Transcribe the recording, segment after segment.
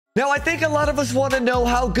Now, I think a lot of us want to know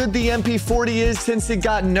how good the MP40 is since it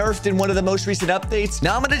got nerfed in one of the most recent updates.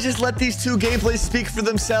 Now, I'm going to just let these two gameplays speak for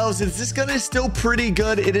themselves. This gun is still pretty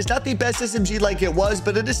good. It is not the best SMG like it was,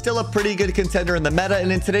 but it is still a pretty good contender in the meta.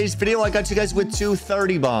 And in today's video, I got you guys with 2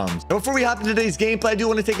 30 bombs. Now, before we hop into today's gameplay, I do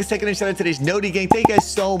want to take a second and shout out today's Noti gang. Thank you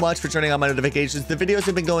guys so much for turning on my notifications. The videos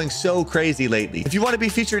have been going so crazy lately. If you want to be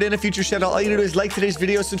featured in a future channel, all you need to do is like today's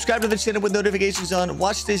video, subscribe to the channel with notifications on,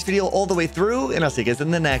 watch today's video all the way through, and I'll see you guys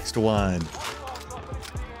in the next one.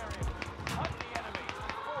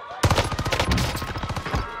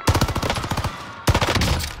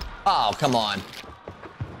 Oh, come on.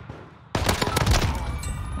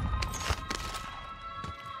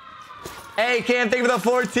 Hey, Cam, thank you for the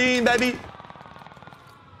 14, baby. You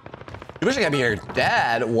wish I could be your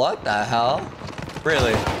dad. What the hell?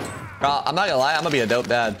 Really? Bro, I'm not gonna lie, I'm gonna be a dope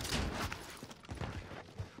dad.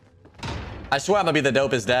 I swear I'm gonna be the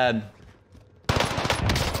dopest dad.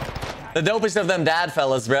 The dopest of them dad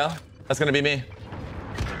fellas, bro. That's gonna be me.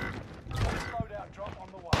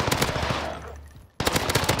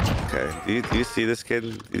 Okay. Do you see this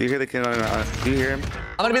kid? Did you hear the kid on? Do you hear him?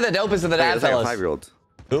 I'm gonna be the dopest of the dad fellas. Like a 5-year-old.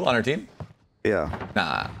 Who on our team? Yeah.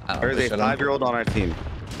 Nah, I don't know. There's a 5-year-old on our team.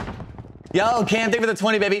 Yo, Cam, thank you for the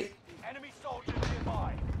 20, baby. Enemy soldiers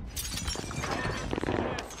nearby.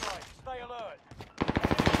 Stay alert.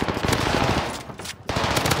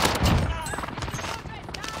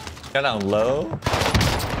 Got down low.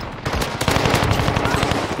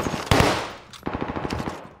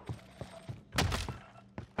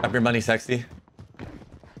 Up your money, sexy.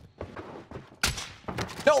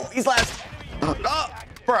 No, he's last. Bruh.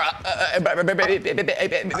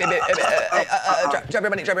 Drop your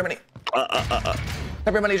money, drop your money.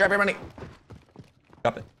 Drop your money, drop your money.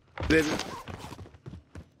 Drop it.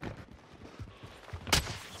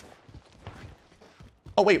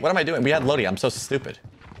 Oh, wait, what am I doing? We had Lodi. I'm so stupid.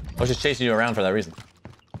 I was just chasing you around for that reason.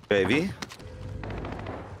 Baby.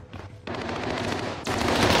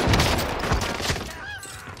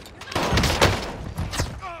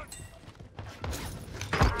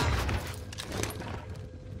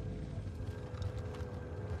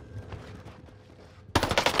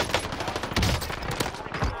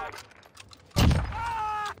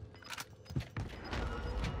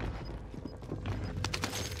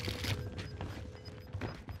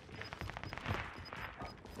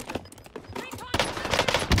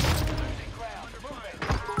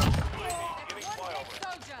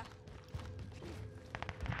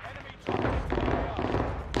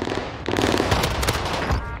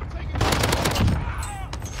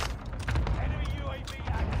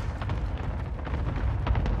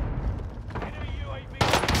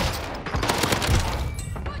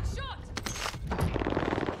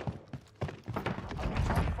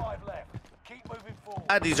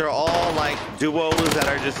 These are all like duos that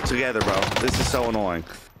are just together, bro. This is so annoying.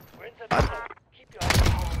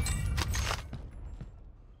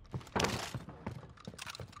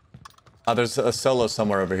 Oh, there's a solo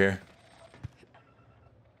somewhere over here.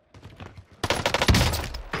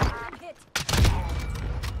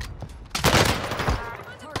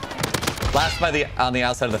 Last by the on the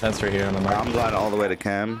outside of the fence right here on the mark. I'm gliding all the way to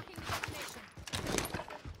Cam.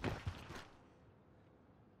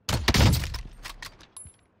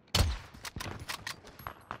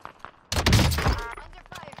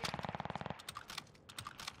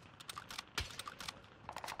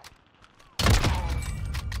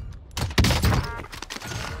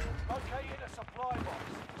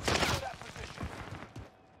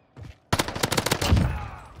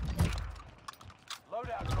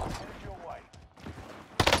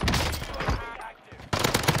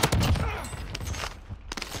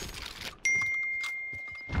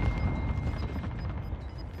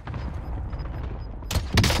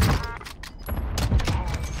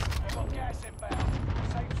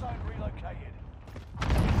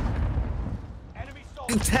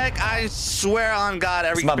 Tech, I swear on God,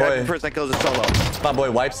 every person that kills a solo. It's my boy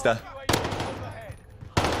Wipesta.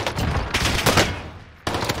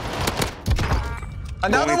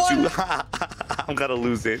 Another one? I'm gonna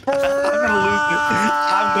lose it. I'm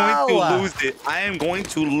going to lose it. I am going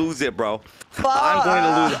to lose it, bro. I'm going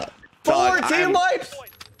to lose it. 4 team wipes.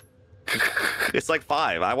 It's like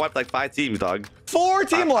 5. I wiped like 5 teams, dog. 4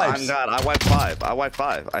 team wipes. God, I wiped 5. I wiped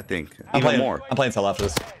 5, I think. Even more. I'm playing solo after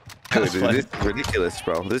this. Dude, this is ridiculous,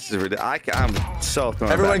 bro. This is ridiculous. I'm so thrown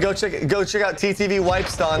Everyone back. go check out TTV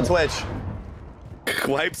Wipesta on Twitch.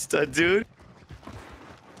 Wipesta, dude.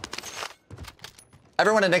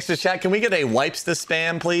 Everyone in Nexus chat, can we get a Wipesta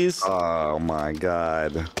spam, please? Oh my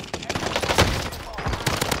God.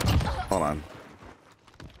 Hold on.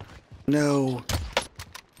 No.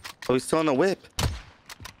 Oh, he's still on the whip.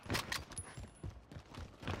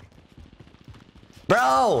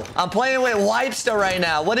 Bro, I'm playing with Wipester right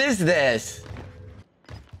now. What is this?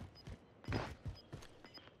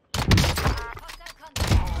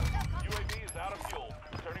 UAV is out of fuel.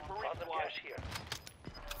 Turning for resupply here.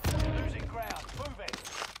 Losing ground. Move it.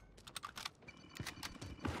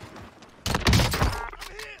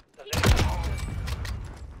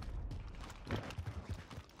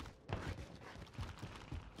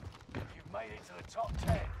 You've made it to the top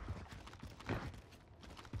 10.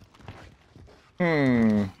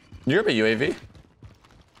 You're a UAV.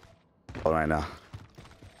 All right now.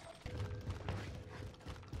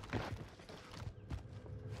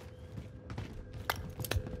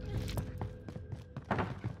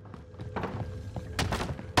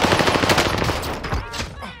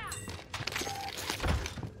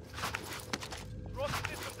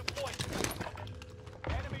 Rocket system deployed.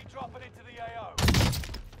 Enemy dropping into the AO.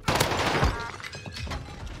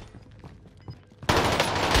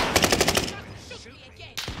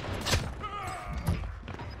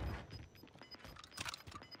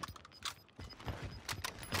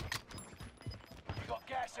 You got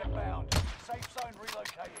gas inbound. Safe zone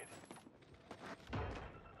relocated.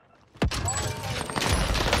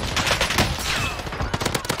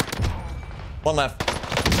 One left.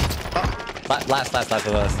 Last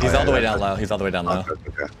of us. He's all the way down low. He's all the way down low.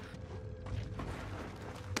 Okay.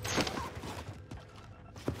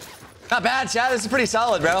 Not bad, Chad. This is pretty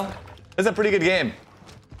solid, bro. This is a pretty good game.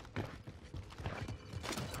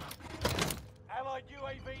 Allied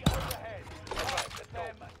UAV overhead. Get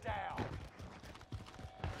them down.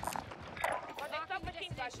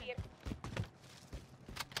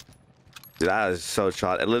 Dude, that is so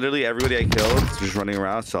shot. Literally everybody I killed is just running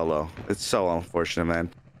around solo. It's so unfortunate, man.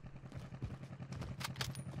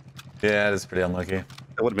 Yeah, it is pretty unlucky. That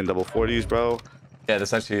would have been double 40s, bro. Yeah,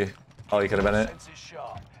 that's actually all you could have been it. Senses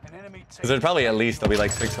sharp. An enemy Because there's probably at least there'll be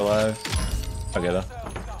like 6 alive. Okay, though.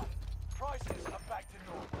 Prices are back to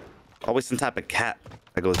normal. Always some type of cap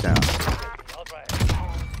that goes down.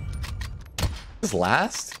 This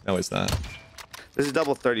last? No, it's not. This is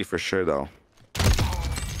double 30 for sure, though.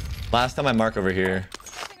 Last time I mark over here.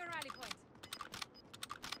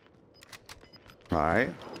 All right.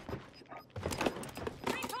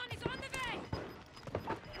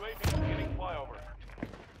 UAV beginning flyover.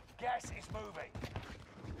 Gas is moving.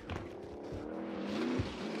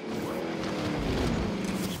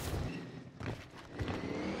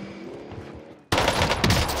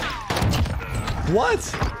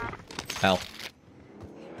 What? L.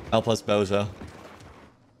 L plus Bozo.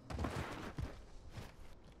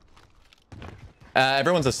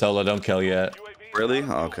 Everyone's a solo. Don't kill yet. Really?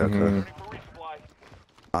 Oh, okay, okay. Ready for resupply.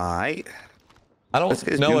 All right. I don't This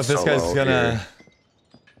guy's know doing if this guy's solo gonna... here.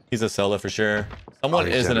 He's a solo for sure. Someone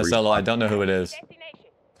he's isn't gonna a solo. respawn. I don't know who it is.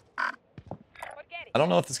 I don't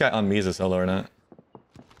know if this guy on me is a solo or not.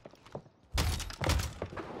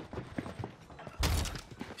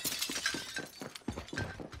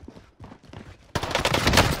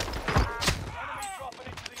 Enemy dropping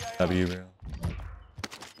into the AO. W real.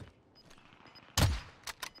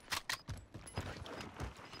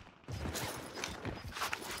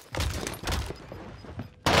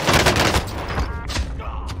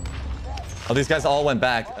 Oh, these guys all went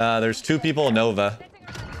back. There's 2 people in Nova.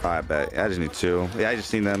 All right, bet. I just need 2. Yeah, I just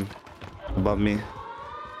seen them above me.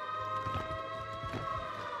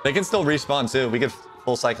 They can still respawn too. We could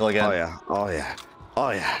full cycle again. Oh, yeah. Oh, yeah. Oh,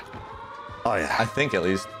 yeah. Oh, yeah. I think at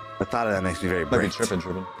least. The thought of that makes me very Might be bright. tripping.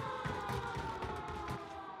 Team is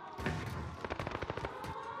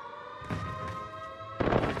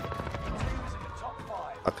in the top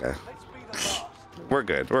 5. Okay. Let's be the last. We're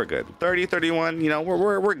good. We're good. 30, 31, you know,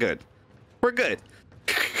 we're good. We're good.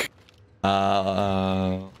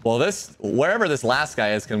 Well, this wherever this last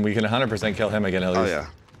guy is, we can 100% kill him again at least. Oh, yeah.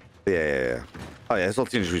 Yeah. Oh, yeah, his whole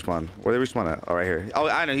team just respawn. Where they respawn at? Oh, right here. Oh,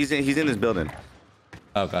 I know. He's in this building.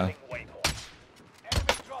 Okay. Enemy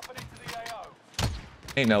dropping into the AO.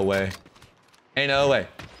 Ain't no way. Ain't no way.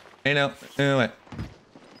 Ain't no way.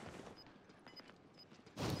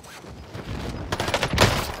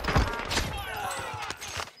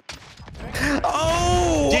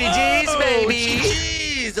 Oh! GG's, baby!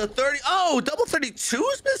 GG's! A 30. Oh, double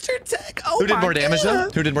 32s, Mr. Tech. Oh, Who did my more damage though?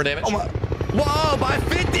 God. Who did more damage? Oh, my. Whoa, by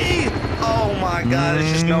 50! Oh, my God.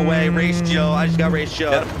 There's just no way. Ratio. I just got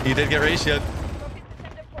ratio. Yep, you did get ratioed.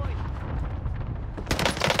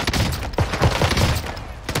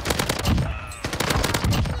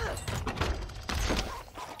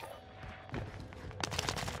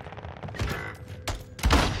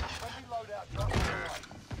 Friendly loadout dropping away.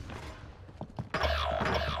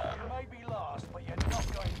 You may be last, but you're not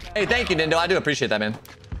going down. Hey, thank you, Nindo. I do appreciate that, man.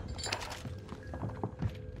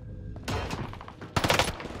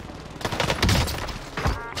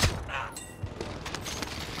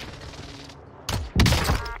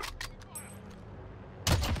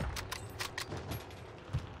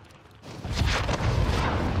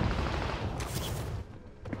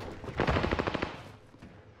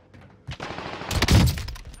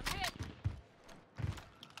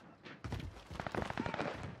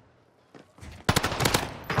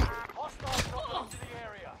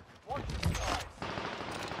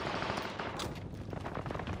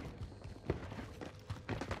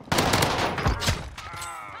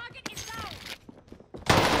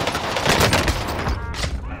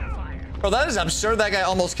 Bro, that is absurd. That guy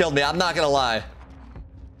almost killed me. I'm not gonna lie.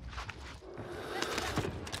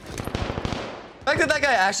 The fact that that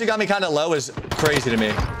guy actually got me kind of low is crazy to me.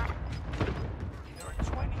 There are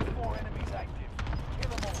 24 enemies active. Kill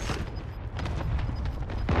them all.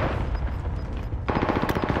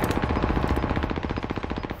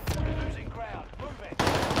 You're losing ground. Move it.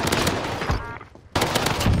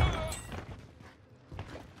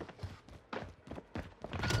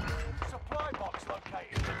 Supply box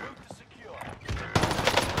located. Move to secure.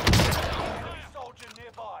 Enemy soldier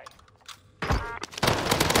nearby.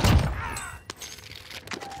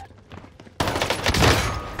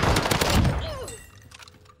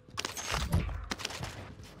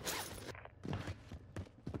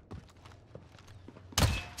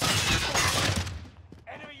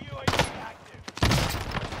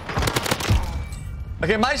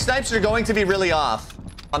 Okay, my snipes are going to be really off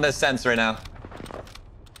on this sense right now.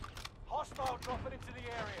 Hostile dropping into the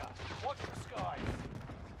area. Watch the skies.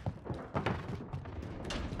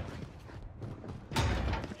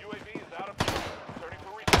 UAV is out of fuel. Turning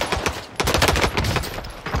for resupply.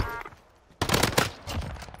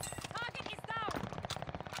 Target is down.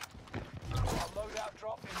 Our loadout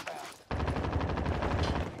drop inbound.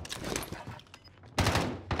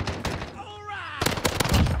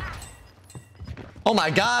 Oh my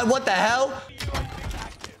God, what the hell? UAV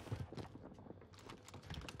active.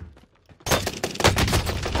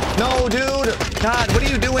 No, dude. God, what are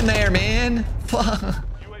you doing there, man? Fuck.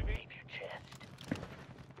 UAV chest.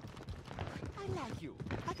 I like you.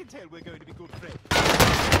 I can tell we're going to be good friends.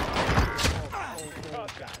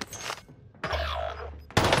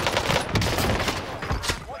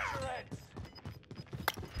 Watch your heads.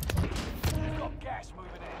 We've got gas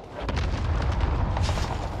moving in.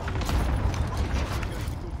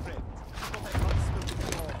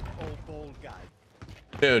 Old bald guy.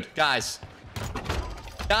 Dude, guys.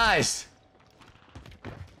 Guys.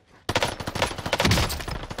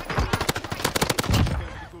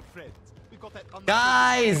 Good friends. We got that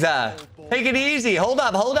Guys. Take it easy. Hold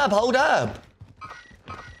up, hold up, hold up.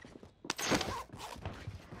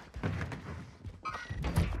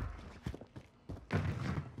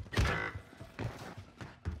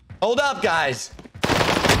 Hold up, guys.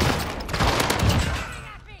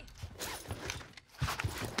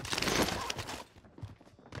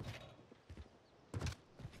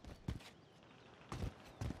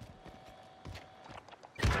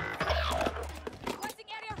 Requesting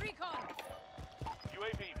area recon.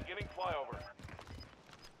 UAV beginning flyover.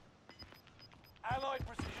 Allied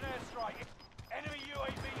precision airstrike. Enemy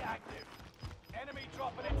UAV active. Enemy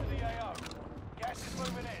dropping into the AO. Gas is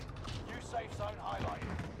moving in. New safe zone highlighted.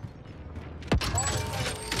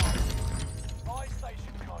 Buy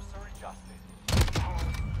station costs are adjusted.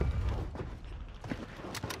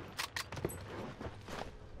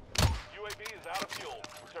 UAV is out of fuel.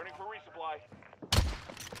 Returning for resupply.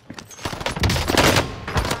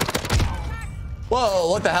 Whoa,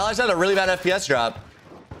 what the hell? I just had a really bad FPS drop.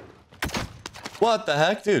 What the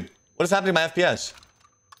heck, dude? What is happening to my FPS?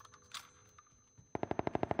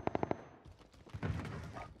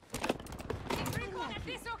 Recon at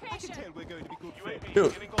this I can location. tell we're going to be good friends. UAV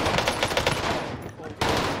Dude. beginning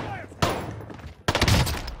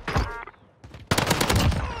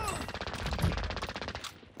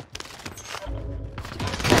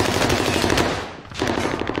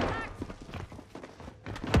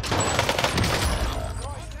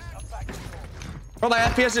Bro, my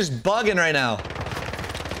FPS is bugging right now.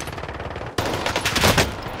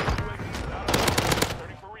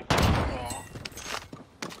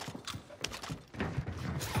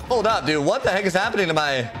 Hold up, dude. What the heck is happening to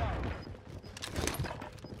my...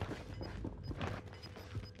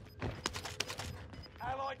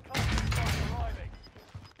 Allied cluster arriving.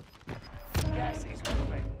 Gas is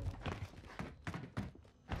moving.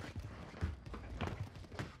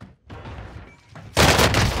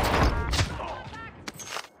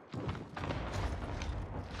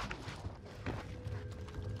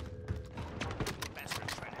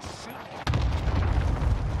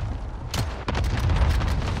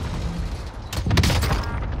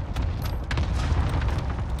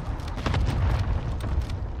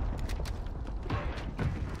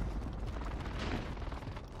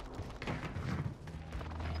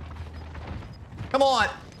 Come on.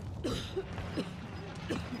 Gas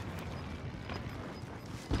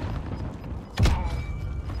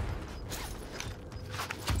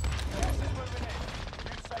is moving in.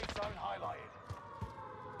 New safe zone highlighted.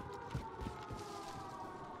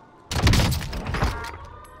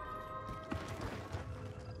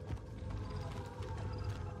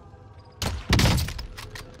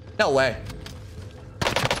 No way.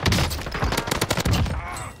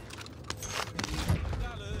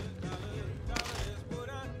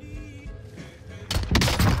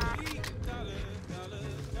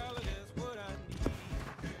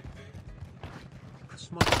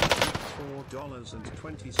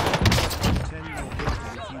 $3.20. 10 more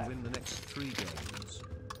if you win the next 3 games.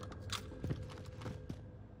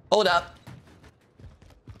 Hold up.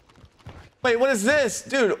 Wait, what is this?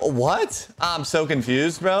 Dude, what? I'm so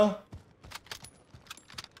confused, bro.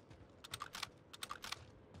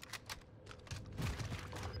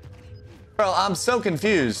 Bro, I'm so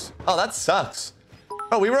confused. Oh, that sucks.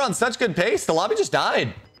 Bro, we were on such good pace. The lobby just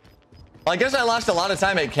died. Well, I guess I lost a lot of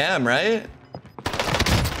time at chem, right?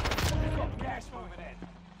 Gas moving in.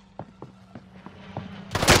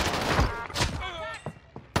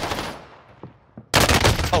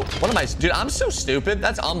 Oh, what am I? Dude, I'm so stupid.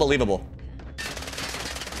 That's unbelievable.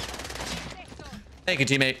 Thank you,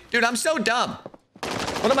 teammate. Dude, I'm so dumb.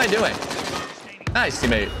 What am I doing? Nice,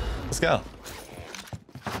 teammate. Let's go.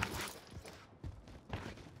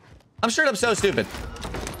 I'm straight up so stupid.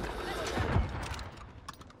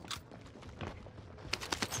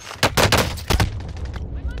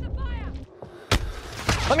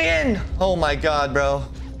 Let me in. Oh my God, bro.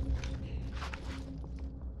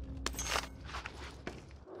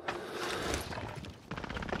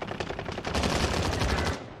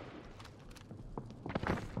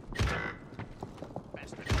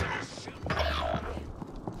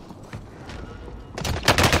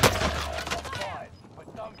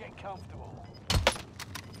 But don't get comfortable.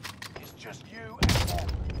 It's just you and one.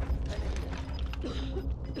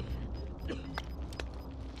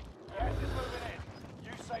 Gas is moving in.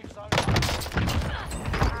 You safe zone.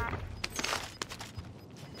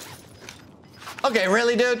 Okay,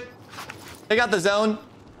 really, dude? They got the zone.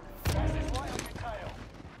 Gas is right on your tail.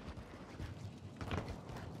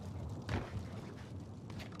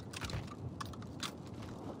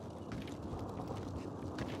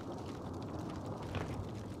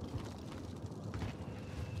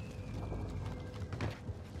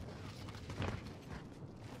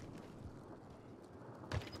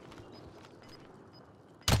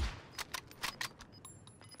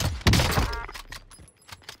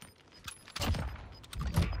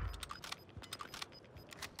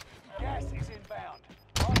 Gas is inbound.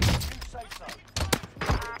 Right, you safe zone.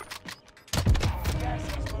 Gas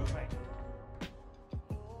is moving.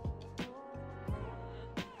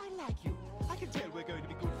 I like you. I can tell we're going to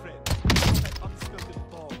be good friends. That unspoken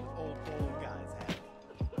bond all ball guys have.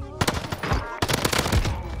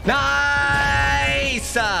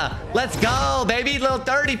 Nice! Let's go, baby. Little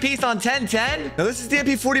 30 piece on 1010. Now, this is the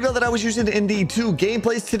MP40 build that I was using in the 2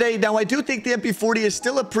 gameplays today. Now, I do think the MP40 is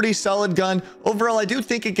still a pretty solid gun. Overall, I do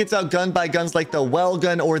think it gets outgunned by guns like the Well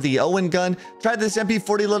gun or the Owen gun. Try this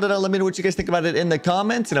MP40 loaded out. Let me know what you guys think about it in the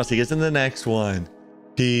comments, and I'll see you guys in the next one.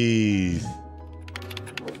 Peace.